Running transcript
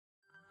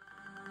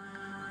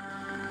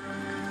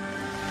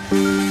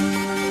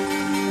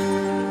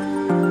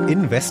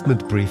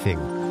Investment Briefing,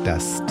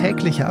 das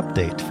tägliche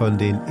Update von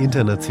den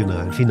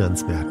internationalen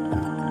Finanzmärkten.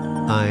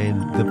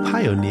 Ein The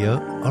Pioneer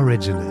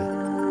Original.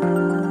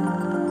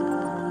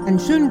 Einen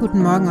schönen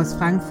guten Morgen aus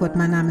Frankfurt.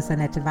 Mein Name ist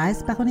Annette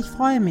Weißbach und ich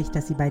freue mich,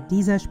 dass Sie bei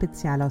dieser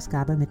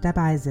Spezialausgabe mit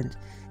dabei sind.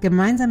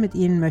 Gemeinsam mit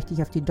Ihnen möchte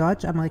ich auf die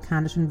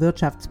deutsch-amerikanischen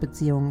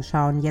Wirtschaftsbeziehungen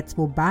schauen, jetzt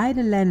wo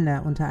beide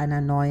Länder unter einer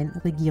neuen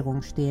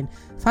Regierung stehen.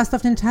 Fast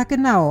auf den Tag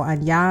genau,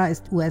 ein Jahr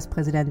ist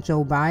US-Präsident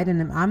Joe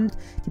Biden im Amt.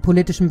 Die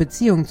politischen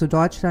Beziehungen zu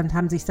Deutschland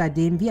haben sich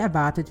seitdem wie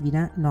erwartet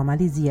wieder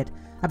normalisiert.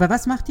 Aber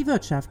was macht die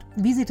Wirtschaft?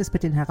 Wie sieht es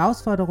mit den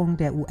Herausforderungen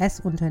der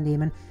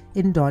US-Unternehmen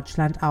in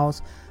Deutschland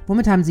aus?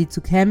 Womit haben sie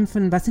zu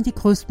kämpfen? Was sind die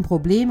größten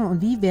Probleme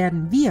und wie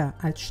werden wir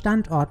als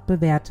Standort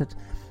bewertet?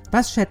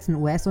 Was schätzen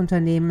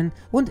US-Unternehmen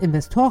und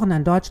Investoren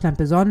an Deutschland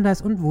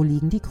besonders und wo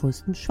liegen die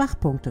größten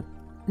Schwachpunkte?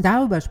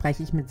 Darüber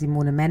spreche ich mit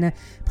Simone Menne,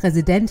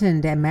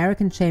 Präsidentin der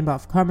American Chamber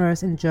of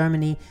Commerce in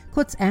Germany,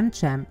 kurz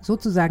AmCham,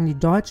 sozusagen die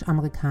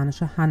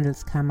deutsch-amerikanische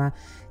Handelskammer.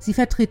 Sie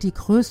vertritt die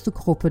größte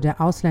Gruppe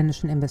der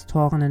ausländischen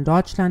Investoren in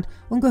Deutschland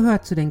und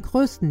gehört zu den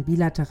größten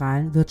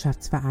bilateralen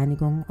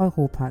Wirtschaftsvereinigungen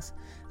Europas.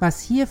 Was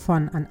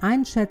hiervon an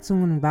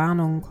Einschätzungen und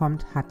Warnungen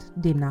kommt, hat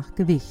demnach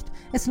Gewicht.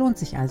 Es lohnt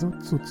sich also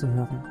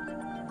zuzuhören.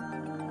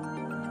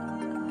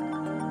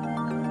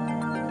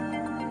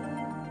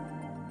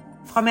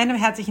 Frau Menne,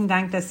 herzlichen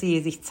Dank, dass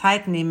Sie sich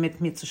Zeit nehmen,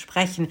 mit mir zu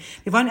sprechen.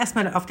 Wir wollen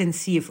erstmal auf den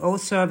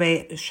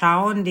CFO-Survey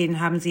schauen. Den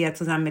haben Sie ja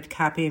zusammen mit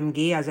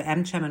KPMG, also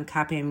AmCham und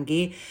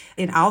KPMG,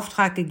 in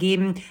Auftrag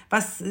gegeben.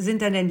 Was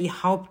sind denn die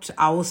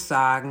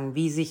Hauptaussagen,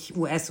 wie sich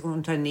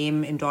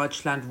US-Unternehmen in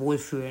Deutschland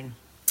wohlfühlen?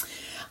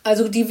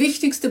 Also die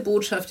wichtigste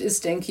Botschaft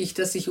ist, denke ich,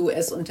 dass sich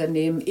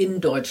US-Unternehmen in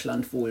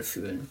Deutschland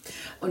wohlfühlen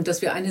und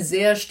dass wir eine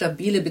sehr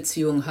stabile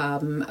Beziehung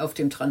haben auf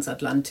dem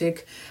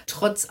Transatlantik,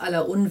 trotz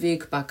aller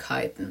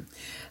Unwägbarkeiten.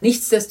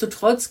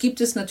 Nichtsdestotrotz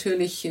gibt es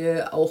natürlich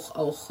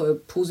auch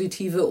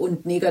positive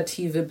und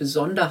negative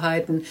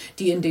Besonderheiten,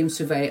 die in dem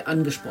Survey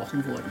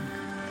angesprochen wurden.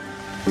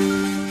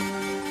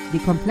 Die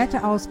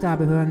komplette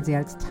Ausgabe hören Sie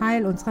als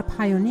Teil unserer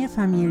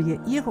Pionierfamilie.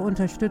 Ihre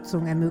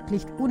Unterstützung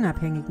ermöglicht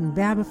unabhängigen,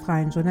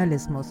 werbefreien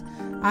Journalismus.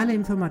 Alle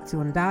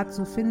Informationen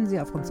dazu finden Sie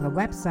auf unserer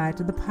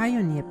Webseite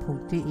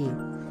thepioneer.de.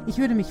 Ich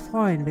würde mich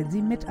freuen, wenn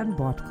Sie mit an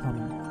Bord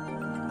kommen.